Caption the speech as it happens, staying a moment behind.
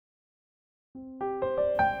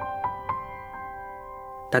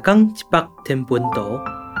逐工一幅天文图，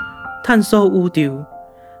探索宇宙。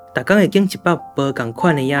逐工会景一幅无共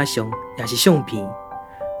款的影像，也是相片，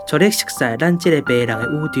带你熟悉咱这个迷人的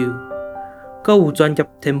宇宙。阁有专业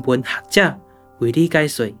天文学者为你解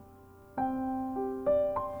说。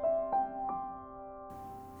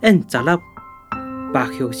M16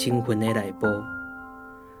鴟鴞星云的内部，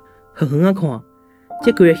远远啊看，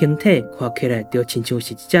这规个形体看起来就亲像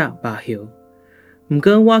是一只鴟鴞。毋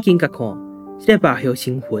过我近甲看，这个鴟鴞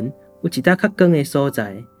星云有一搭较光的所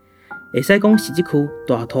在，会使讲是这区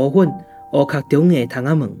大土粉乌壳中的窗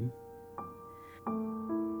仔门。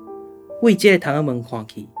为这个窗仔门看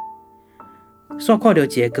去，煞看到一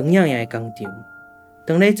个光艳艳的工厂，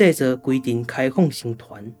当咧制作规阵开放星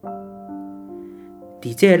团。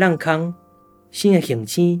伫这个浪空，新的行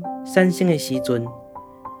星产生的时阵，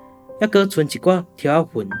还阁剩一寡条仔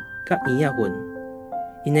粉甲圆仔粉。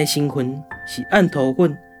因的成分是暗土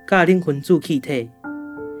粉甲磷分子气体。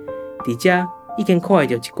伫遮已经看会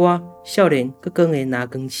到一寡少年阁光的蓝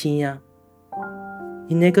光星啊。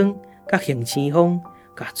因的光甲行星风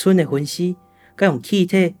甲春的分丝，甲用气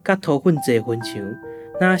体甲土粉做分墙，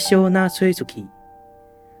哪烧哪吹出去。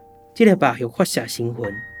这个鴟鴞发射星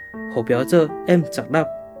云，号标做 M16，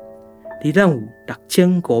 离咱有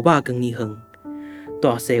6500光年远，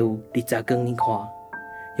大细有20光年宽，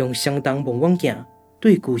用相当望远镜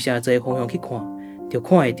对巨城这个方向去看，就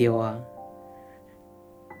看会到啊。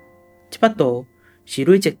这幅图是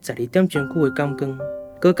累积12点钟久的感光，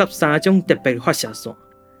佮甲3种特别发射线：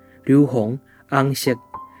硫磺、红色、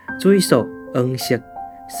水素、黄色、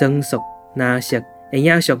酸素、蓝色的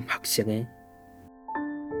影像合成的。